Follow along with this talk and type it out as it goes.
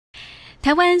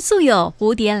台湾素有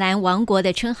蝴蝶兰王国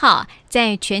的称号，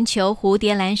在全球蝴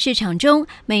蝶兰市场中，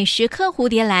每10颗蝴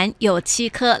蝶兰有7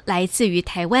颗来自于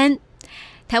台湾。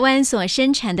台湾所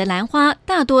生产的兰花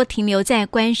大多停留在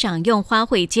观赏用花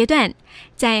卉阶段，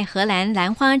在荷兰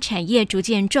兰花产业逐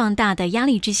渐壮大的压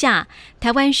力之下，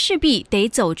台湾势必得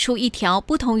走出一条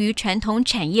不同于传统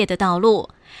产业的道路。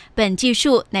本技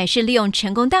术乃是利用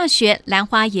成功大学兰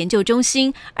花研究中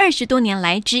心20多年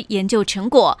来之研究成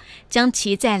果，将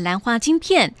其在兰花晶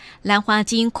片、兰花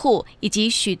基因库以及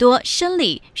许多生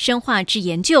理、生化之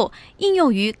研究应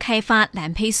用于开发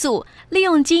兰胚素，利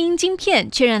用基因晶片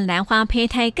确认兰花胚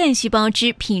胎干细胞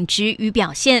之品质与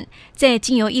表现，再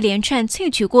经由一连串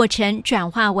萃取过程转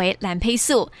化为兰胚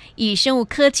素，以生物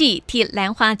科技替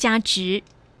兰花加值。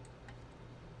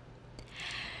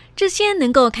这些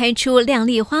能够开出亮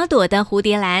丽花朵的蝴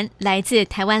蝶兰，来自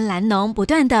台湾兰农不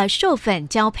断的授粉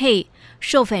交配，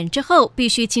授粉之后必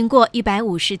须经过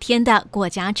150天的果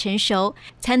荚成熟，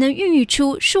才能孕育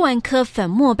出数万颗粉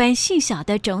末般细小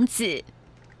的种子。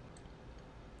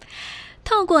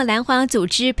透过兰花组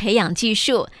织培养技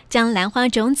术，将兰花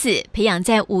种子培养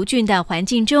在无菌的环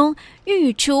境中，孕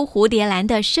育出蝴蝶兰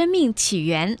的生命起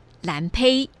源——兰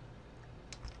胚。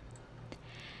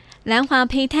兰花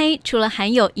胚胎除了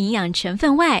含有营养成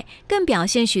分外，更表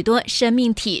现许多生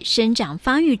命体生长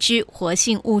发育之活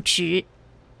性物质。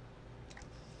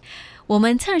我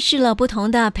们测试了不同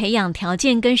的培养条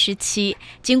件跟时期，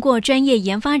经过专业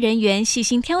研发人员细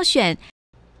心挑选，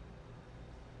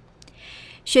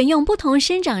选用不同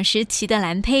生长时期的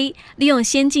兰胚，利用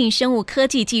先进生物科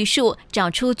技技术，找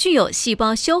出具有细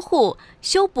胞修护、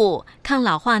修补、抗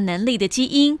老化能力的基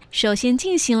因。首先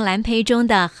进行兰胚中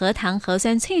的核糖核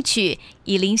酸萃取，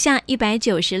以零下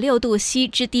196度C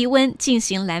之低温进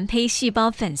行兰胚细胞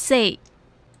粉碎，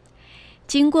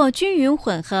经过均匀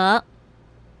混合、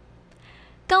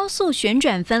高速旋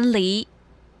转分离，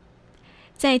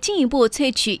再进一步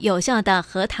萃取有效的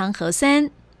核糖核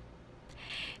酸。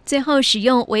最后使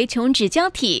用微琼脂胶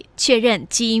体确认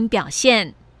基因表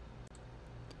现，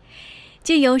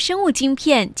借由生物晶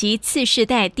片及次世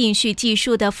代定序技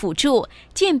术的辅助，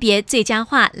鉴别最佳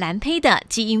化兰胚的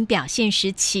基因表现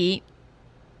时期，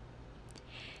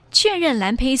确认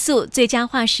兰胚素最佳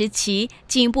化时期，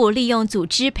进一步利用组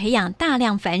织培养大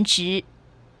量繁殖。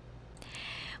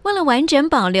为了完整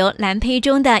保留兰胚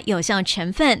中的有效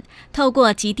成分，透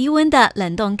过极低温的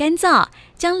冷冻干燥，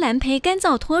将兰胚干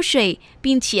燥脱水，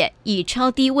并且以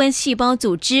超低温细胞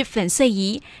组织粉碎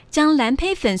仪将兰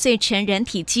胚粉碎成人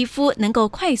体肌肤能够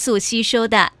快速吸收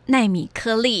的奈米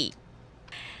颗粒。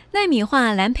奈米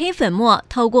化兰胚粉末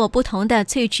透过不同的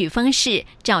萃取方式，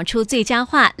找出最佳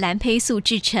化兰胚素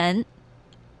制成。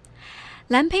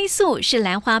兰胚素是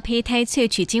兰花胚胎萃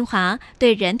取精华，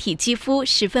对人体肌肤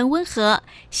十分温和。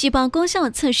细胞功效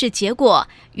测试结果，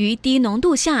于低浓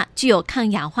度下具有抗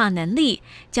氧化能力、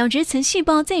角质层细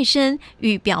胞再生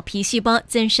与表皮细胞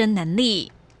增生能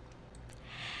力。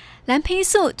兰胚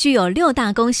素具有6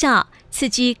大功效：刺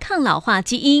激抗老化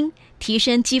基因，提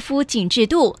升肌肤紧致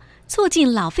度，促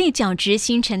进老废角质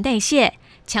新陈代谢，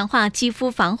强化肌肤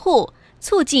防护，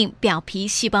促进表皮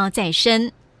细胞再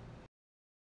生。